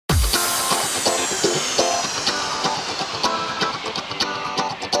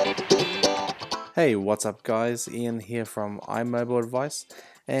Hey, what's up guys? Ian here from iMobile Advice,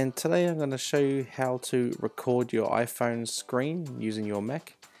 and today I'm going to show you how to record your iPhone screen using your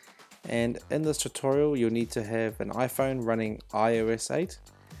Mac. And in this tutorial you'll need to have an iPhone running iOS 8,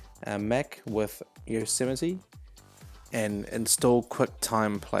 a Mac with Yosemite, and install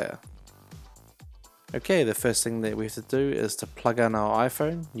QuickTime Player. Okay, the first thing that we have to do is to plug in our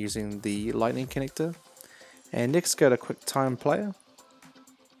iPhone using the lightning connector, and next go to QuickTime Player.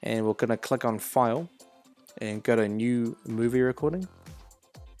 And we're going to click on File and go to New Movie Recording,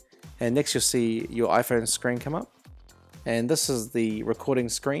 and next you'll see your iPhone screen come up, and this is the recording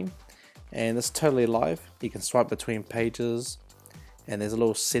screen, and it's totally live. You can swipe between pages, and there's a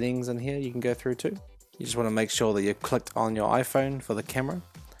little settings in here you can go through too. You just want to make sure that you clicked on your iPhone for the camera,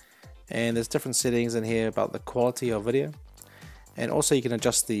 and there's different settings in here about the quality of video, and also you can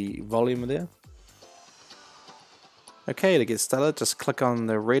adjust the volume there. Okay, to get started, just click on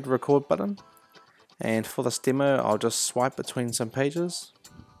the red record button, and for this demo I'll just swipe between some pages,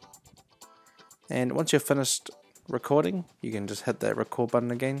 and once you're finished recording you can just hit that record button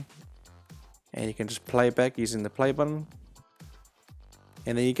again, and you can just play back using the play button,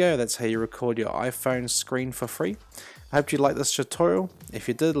 and there you go. That's how you record your iPhone screen for free. I hope you liked this tutorial. If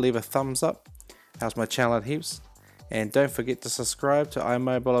you did, leave a thumbs up, helps my channel out heaps, and don't forget to subscribe to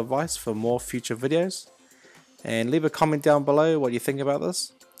iMobile Advice for more future videos. And leave a comment down below what you think about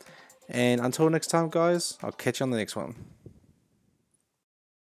this. And until next time guys, I'll catch you on the next one.